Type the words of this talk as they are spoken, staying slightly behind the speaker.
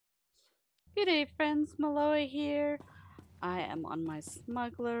Good day, friends. Miloa here. I am on my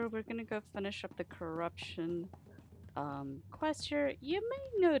smuggler. We're gonna go finish up the corruption quest here. You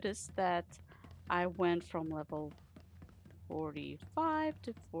may notice that I went from level 45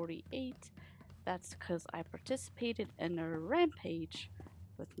 to 48. That's because I participated in a rampage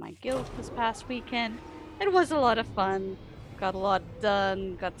with my guild this past weekend. It was a lot of fun. Got a lot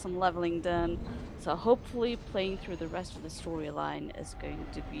done, got some leveling done. So hopefully playing through the rest of the storyline is going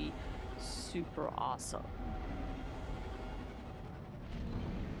to be super awesome.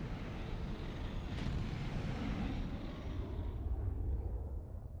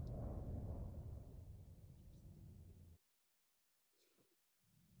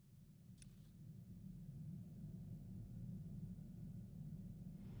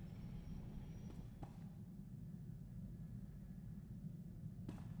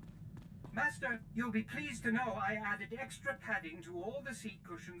 Master, you'll be pleased to know I added extra padding to all the seat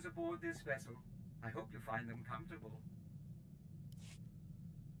cushions aboard this vessel. I hope you find them comfortable.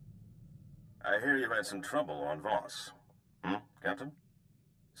 I hear you had some trouble on Voss. Captain?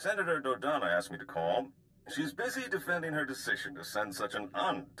 Senator Dodonna asked me to call. She's busy defending her decision to send such an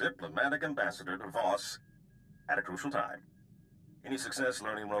undiplomatic ambassador to Voss at a crucial time. Any success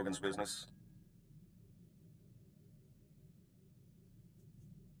learning Rogan's business?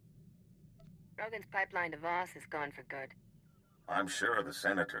 Rogan's pipeline to Voss is gone for good. I'm sure the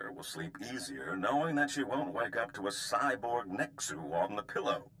Senator will sleep easier knowing that she won't wake up to a cyborg Nexu on the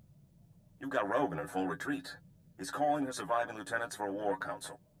pillow. You've got Rogan in full retreat. He's calling her surviving lieutenants for a war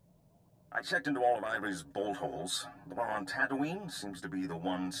council. I checked into all of Ivory's bolt holes. The one on Tatooine seems to be the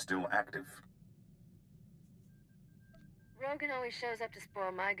one still active. Rogan always shows up to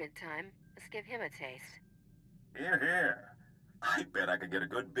spoil my good time. Let's give him a taste. Here, here. I bet I could get a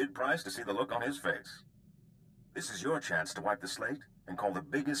good bid price to see the look on his face. This is your chance to wipe the slate and call the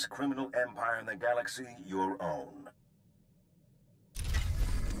biggest criminal empire in the galaxy your own.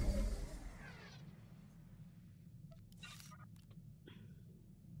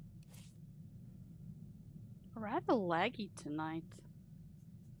 Rather laggy tonight.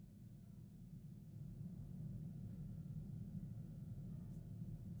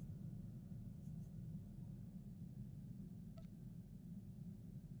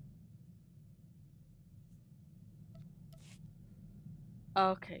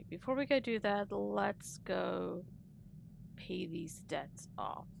 Okay, before we go do that, let's go pay these debts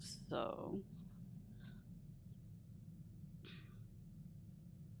off. So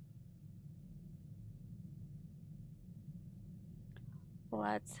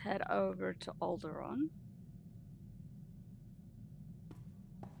let's head over to Alderaan.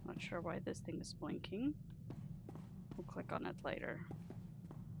 Not sure why this thing is blinking. We'll click on it later.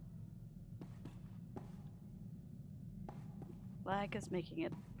 Lag is making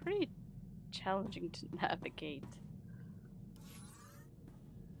it pretty challenging to navigate.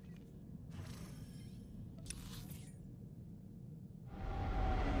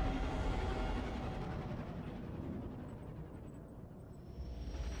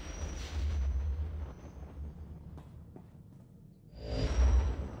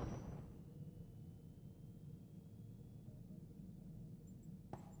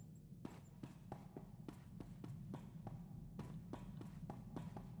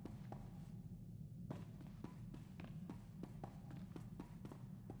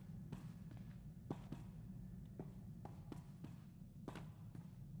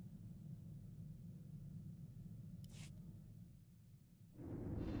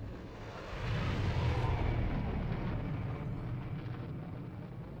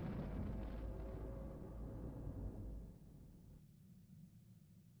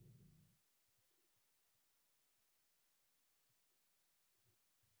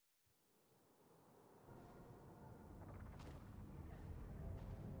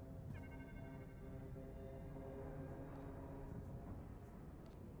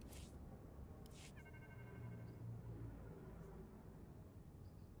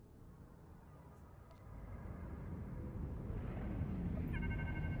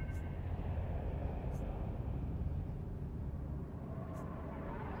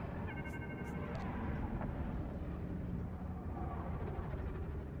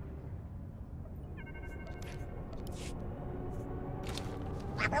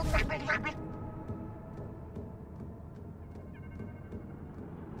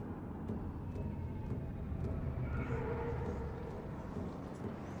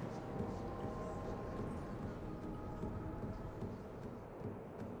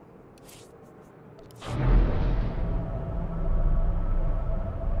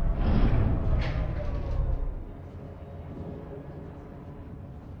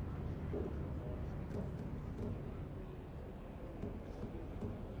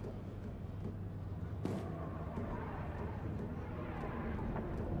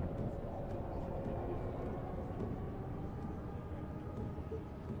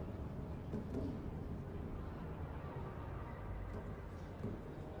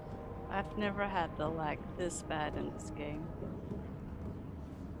 I've never had the lag this bad in this game.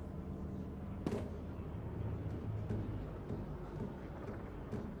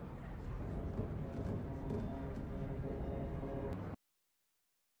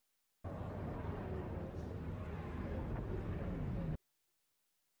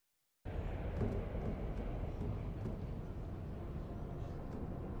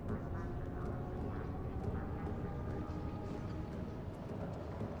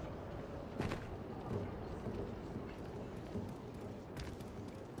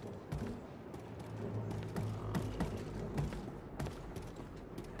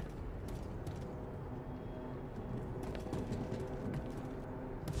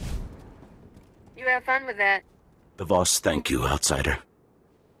 You have fun with that. The Voss thank you, outsider.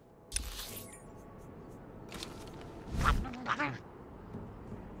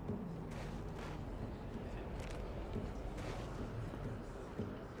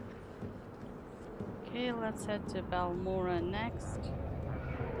 Okay, let's head to Balmora next.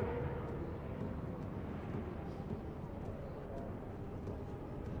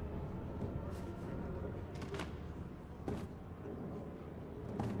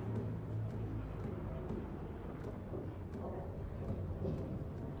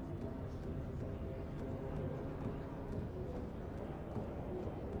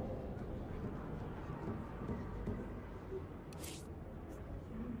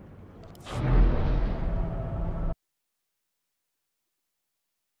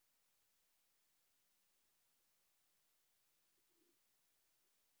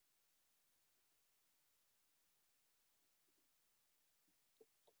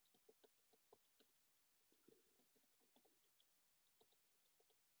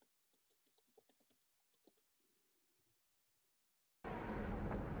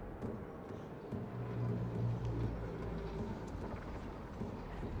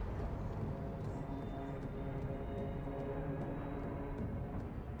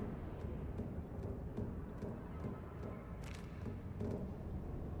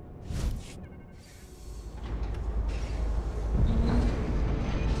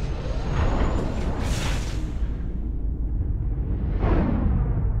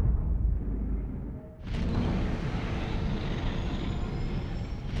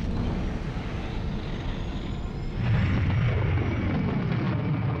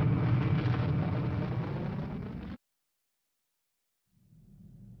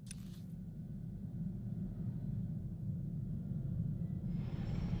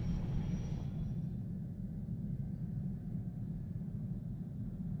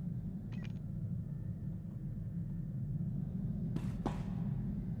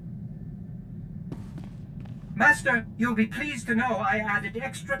 Master, you'll be pleased to know I added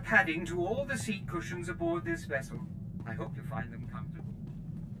extra padding to all the seat cushions aboard this vessel. I hope you find them comfortable.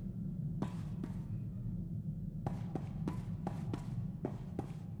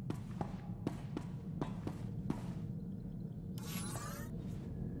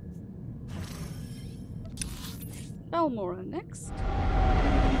 Balmora next.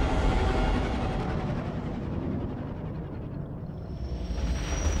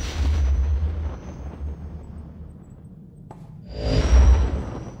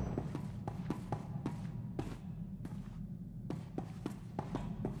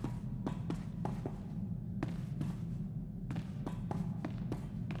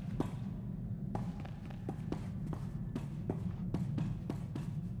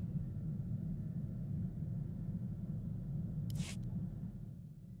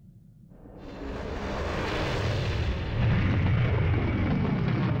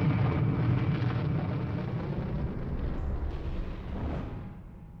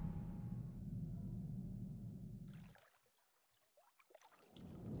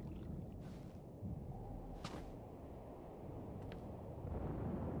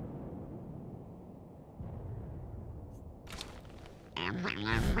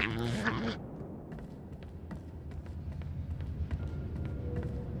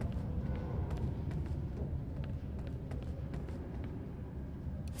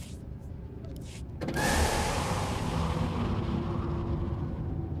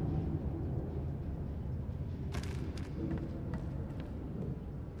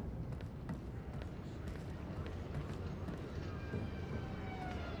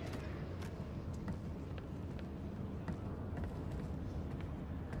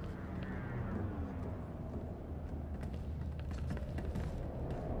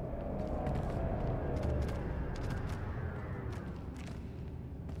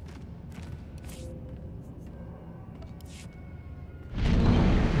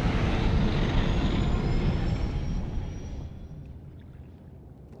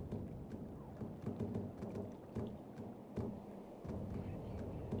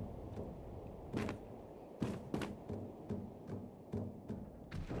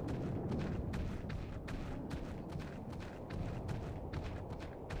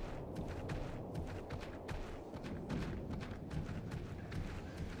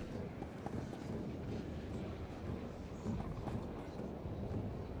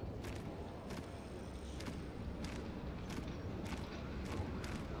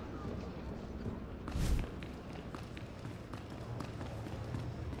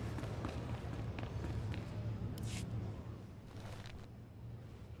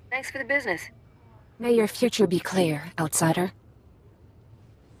 Thanks for the business. May your future be clear, outsider.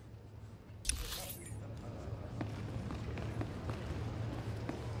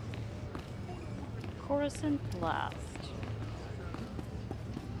 Coruscant Blast.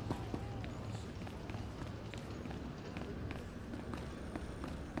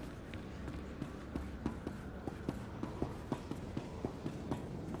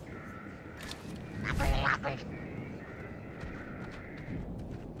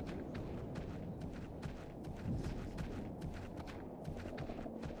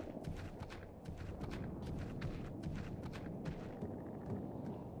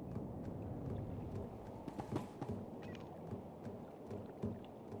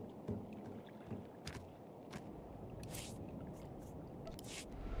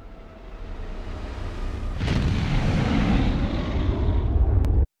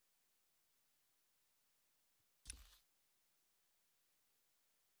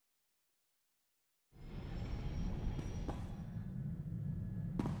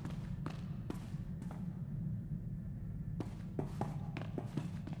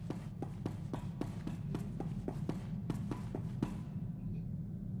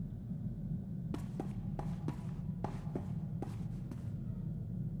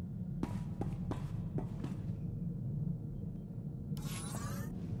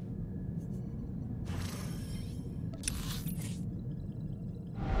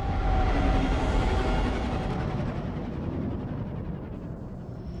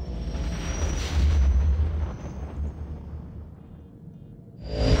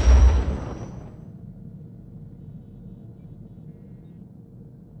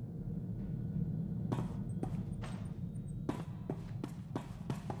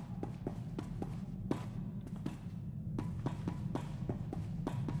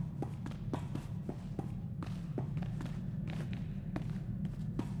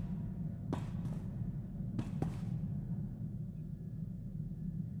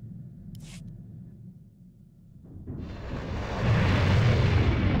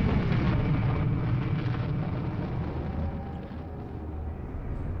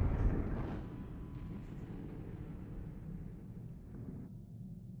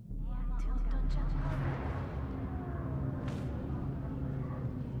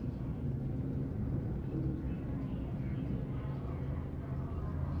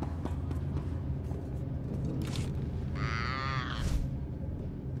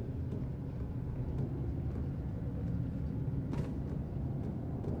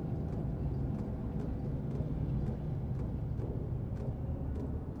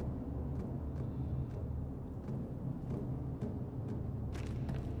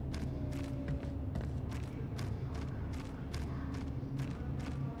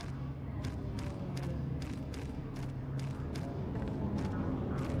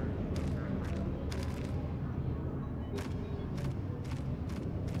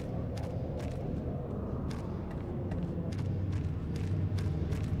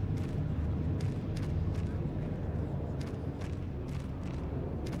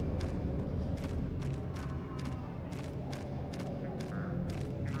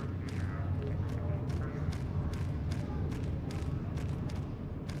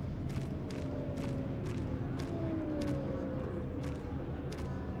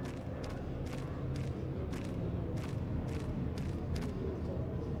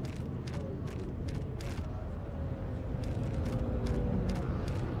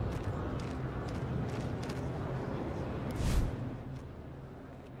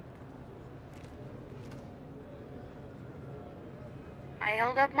 I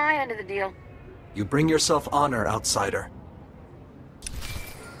held up my end of the deal. You bring yourself honor, outsider.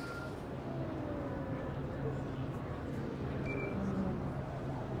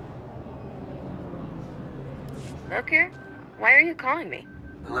 Look here, why are you calling me?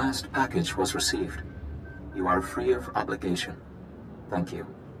 The last package was received. You are free of obligation. Thank you.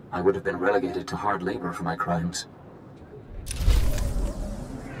 I would have been relegated to hard labor for my crimes.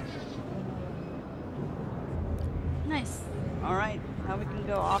 Nice. Alright, now we can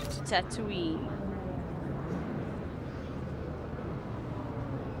go off to Tatooine.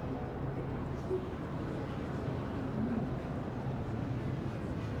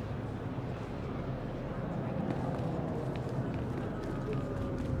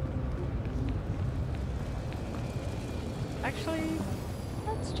 Actually,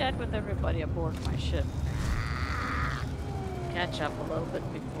 let's chat with everybody aboard my ship. Catch up a little bit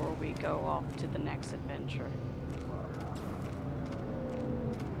before we go off to the next adventure.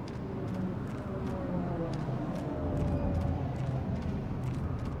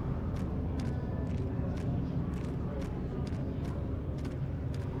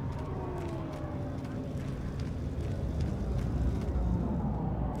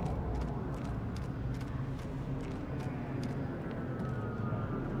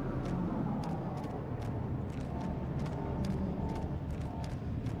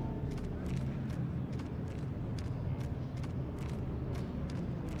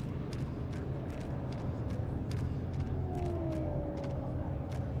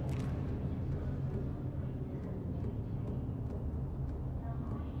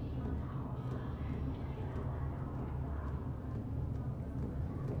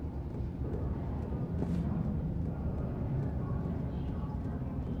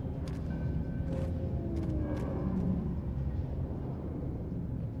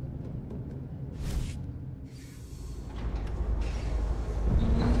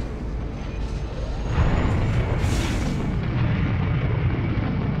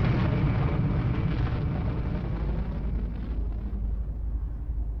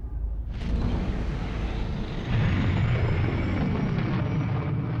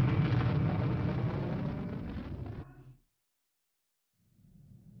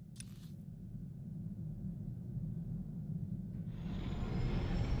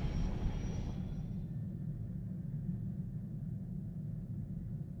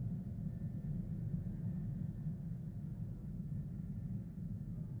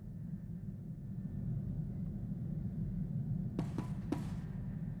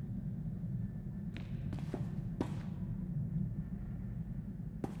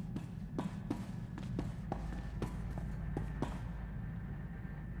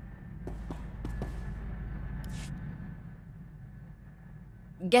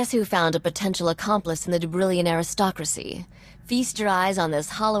 Guess who found a potential accomplice in the Dubrillian aristocracy? Feast your eyes on this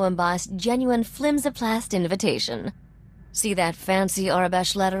hollow-embossed, genuine flimsiplast invitation. See that fancy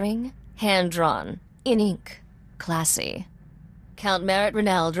Arabesh lettering? Hand-drawn, in ink. Classy. Count Merritt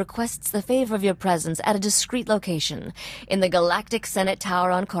Reneld requests the favor of your presence at a discreet location in the Galactic Senate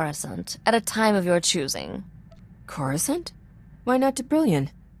Tower on Coruscant at a time of your choosing. Coruscant? Why not Dubrillion?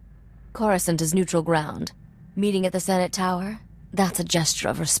 Coruscant is neutral ground. Meeting at the Senate Tower? That's a gesture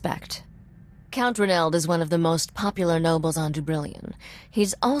of respect. Count Reneld is one of the most popular nobles on Dubrillion.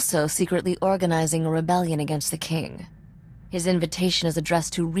 He's also secretly organizing a rebellion against the king. His invitation is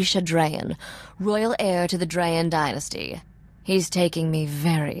addressed to Risha Drayan, royal heir to the Drayan dynasty. He's taking me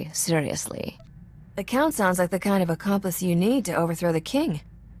very seriously. The Count sounds like the kind of accomplice you need to overthrow the king.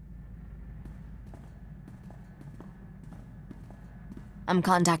 I'm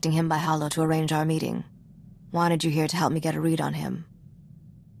contacting him by holo to arrange our meeting. Wanted you here to help me get a read on him.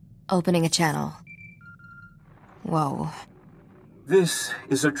 Opening a channel. Whoa. This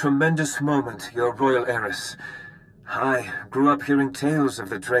is a tremendous moment, your royal heiress. I grew up hearing tales of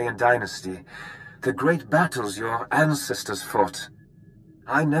the Drayan dynasty, the great battles your ancestors fought.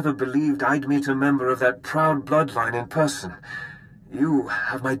 I never believed I'd meet a member of that proud bloodline in person. You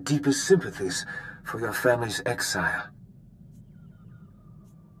have my deepest sympathies for your family's exile.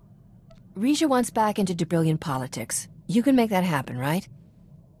 Risha wants back into Dubrillion politics. You can make that happen, right?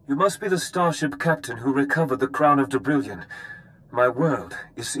 You must be the starship captain who recovered the crown of Dubrillion. My world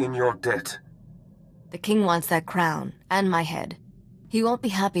is in your debt. The king wants that crown, and my head. He won't be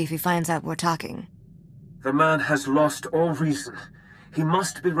happy if he finds out we're talking. The man has lost all reason. He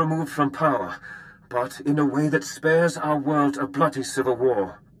must be removed from power, but in a way that spares our world a bloody civil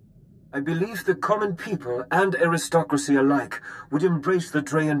war. I believe the common people and aristocracy alike would embrace the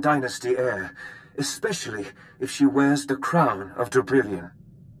Drayan dynasty heir, especially if she wears the crown of Dubrillion.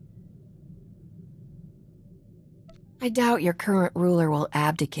 I doubt your current ruler will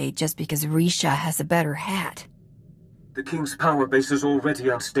abdicate just because Risha has a better hat. The king's power base is already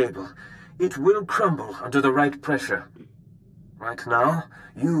unstable. It will crumble under the right pressure. Right now,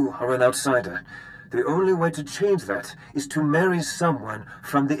 you are an outsider. The only way to change that is to marry someone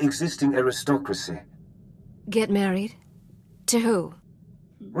from the existing aristocracy. Get married? To who?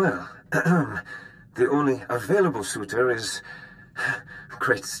 Well, the only available suitor is...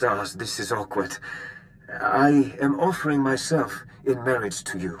 Great stars, this is awkward. I am offering myself in marriage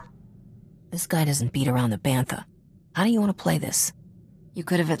to you. This guy doesn't beat around the bantha. How do you want to play this? You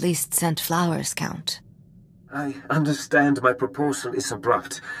could have at least sent flowers, Count. I understand my proposal is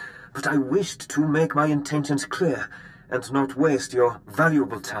abrupt, but I wished to make my intentions clear and not waste your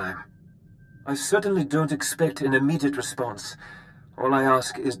valuable time. I certainly don't expect an immediate response. All I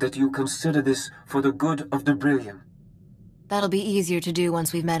ask is that you consider this for the good of Dubrillion. That'll be easier to do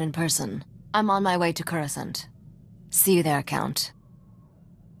once we've met in person. I'm on my way to Coruscant. See you there, Count.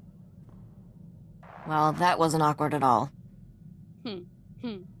 Well, that wasn't awkward at all. The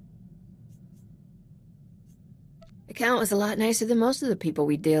Count was a lot nicer than most of the people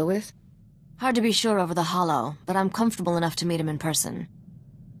we deal with. Hard to be sure over the holo, but I'm comfortable enough to meet him in person.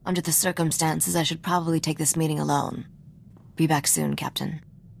 Under the circumstances, I should probably take this meeting alone. Be back soon, Captain.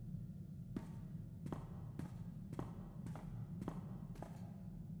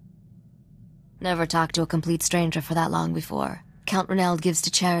 Never talked to a complete stranger for that long before. Count Reneld gives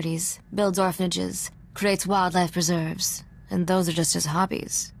to charities, builds orphanages, creates wildlife preserves, and those are just his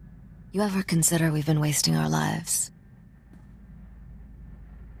hobbies. You ever consider we've been wasting our lives?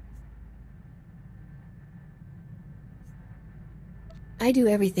 I do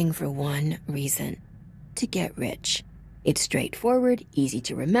everything for one reason. To get rich. It's straightforward, easy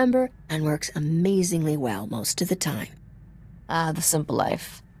to remember, and works amazingly well most of the time. Ah, the simple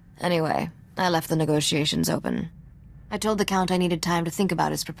life. Anyway, I left the negotiations open. I told the Count I needed time to think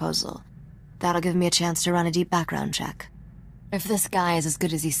about his proposal. That'll give me a chance to run a deep background check. If this guy is as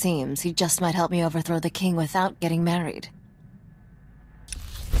good as he seems, he just might help me overthrow the king without getting married.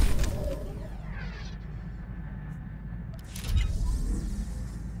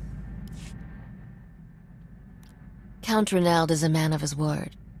 Count Reneld is a man of his word.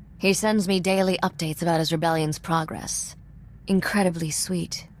 He sends me daily updates about his rebellion's progress. Incredibly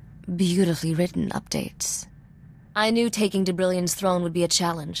sweet, beautifully written updates. I knew taking Dubrillion's throne would be a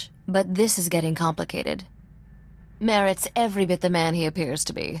challenge, but this is getting complicated. Merritt's every bit the man he appears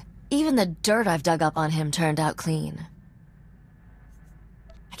to be. Even the dirt I've dug up on him turned out clean.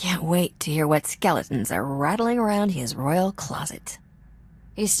 I can't wait to hear what skeletons are rattling around his royal closet.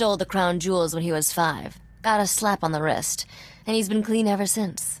 He stole the crown jewels when he was 5, got a slap on the wrist, and he's been clean ever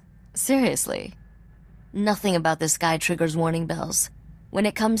since. Seriously. Nothing about this guy triggers warning bells. When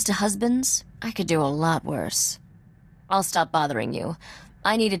it comes to husbands, I could do a lot worse. I'll stop bothering you.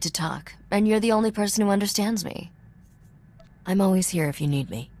 I needed to talk, and you're the only person who understands me. I'm always here if you need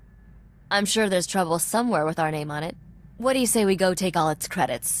me. I'm sure there's trouble somewhere with our name on it. What do you say we go take all its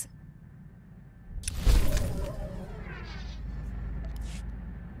credits?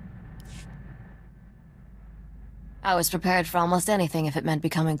 I was prepared for almost anything if it meant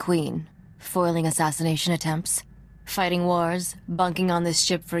becoming queen. Foiling assassination attempts, fighting wars, bunking on this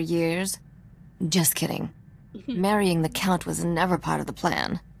ship for years. Just kidding. Marrying the Count was never part of the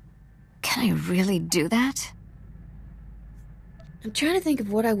plan. Can I really do that? I'm trying to think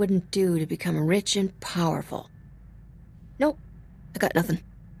of what I wouldn't do to become rich and powerful. Nope, I got nothing.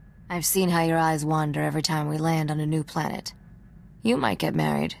 I've seen how your eyes wander every time we land on a new planet. You might get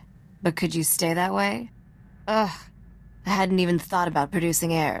married, but could you stay that way? Ugh, I hadn't even thought about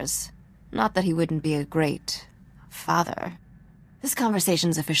producing heirs. Not that he wouldn't be a great father. This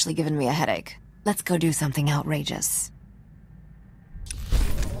conversation's officially given me a headache. Let's go do something outrageous.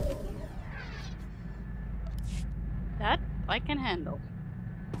 That I can handle.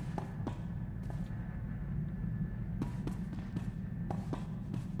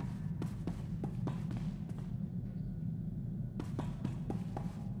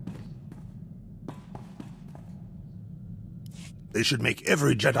 They should make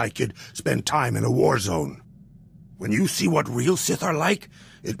every Jedi kid spend time in a war zone. When you see what real Sith are like,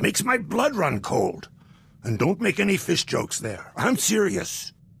 it makes my blood run cold. And don't make any fish jokes there. I'm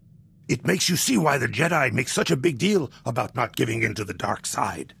serious. It makes you see why the Jedi make such a big deal about not giving in to the dark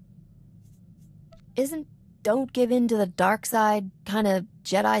side. Isn't don't give in to the dark side kind of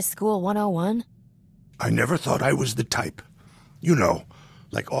Jedi School 101? I never thought I was the type. You know,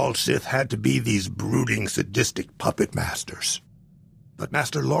 like all Sith had to be these brooding, sadistic puppet masters. But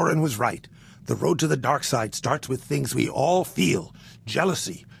Master Lauren was right. The road to the dark side starts with things we all feel.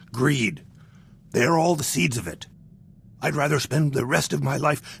 Jealousy, greed. They're all the seeds of it. I'd rather spend the rest of my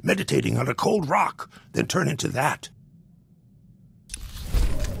life meditating on a cold rock than turn into that.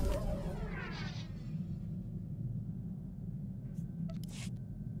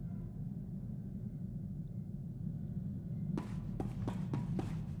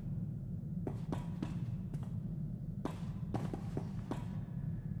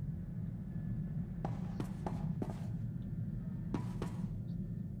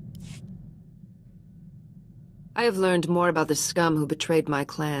 I have learned more about the scum who betrayed my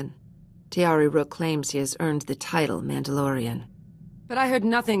clan. Tiari Rook claims he has earned the title Mandalorian. But I heard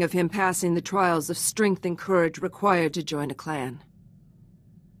nothing of him passing the trials of strength and courage required to join a clan.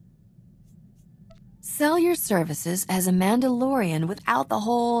 Sell your services as a Mandalorian without the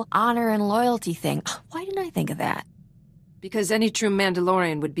whole honor and loyalty thing. Why didn't I think of that? Because any true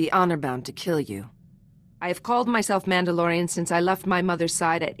Mandalorian would be honor-bound to kill you. I have called myself Mandalorian since I left my mother's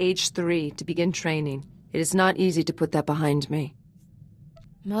side at age 3 to begin training. It is not easy to put that behind me.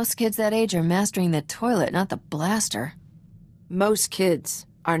 Most kids that age are mastering the toilet, not the blaster. Most kids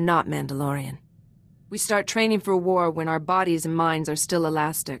are not Mandalorian. We start training for war when our bodies and minds are still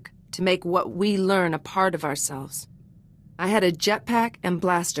elastic, to make what we learn a part of ourselves. I had a jetpack and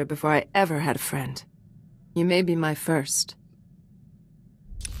blaster before I ever had a friend. You may be my first.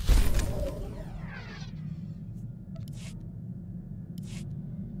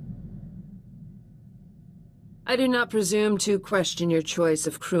 I do not presume to question your choice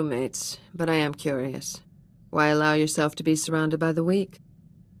of crewmates, but I am curious. Why allow yourself to be surrounded by the weak?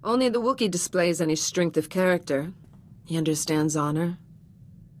 Only the Wookiee displays any strength of character. He understands honor.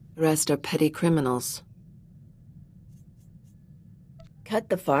 The rest are petty criminals. Cut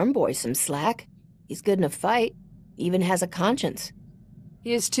the farm boy some slack. He's good in a fight. Even has a conscience.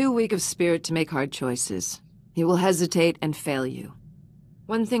 He is too weak of spirit to make hard choices. He will hesitate and fail you.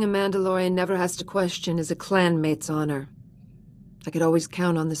 One thing a Mandalorian never has to question is a clanmate's honor. I could always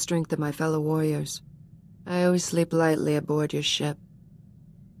count on the strength of my fellow warriors. I always sleep lightly aboard your ship.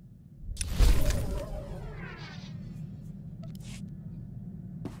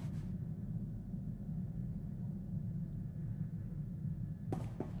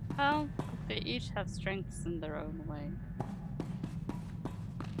 Well, they each have strengths in their own way.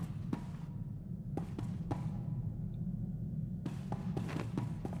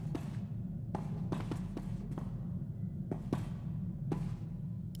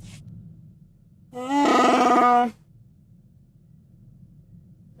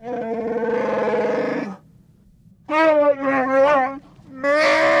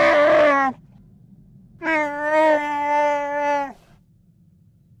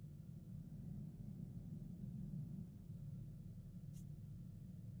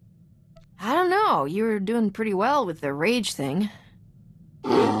 I don't know, you were doing pretty well with the rage thing.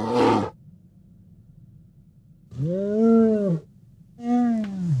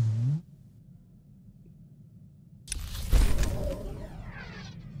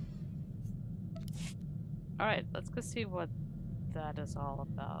 see what that is all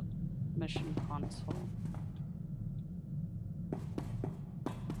about. Mission console.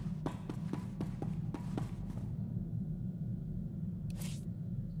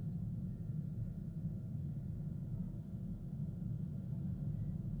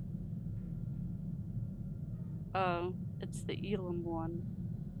 Oh, it's the Elam one.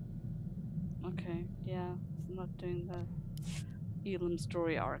 Okay, yeah, I'm not doing the Elam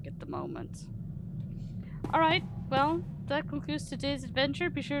story arc at the moment. Alright, well, that concludes today's adventure.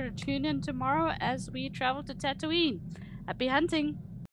 Be sure to tune in tomorrow as we travel to Tatooine. Happy hunting!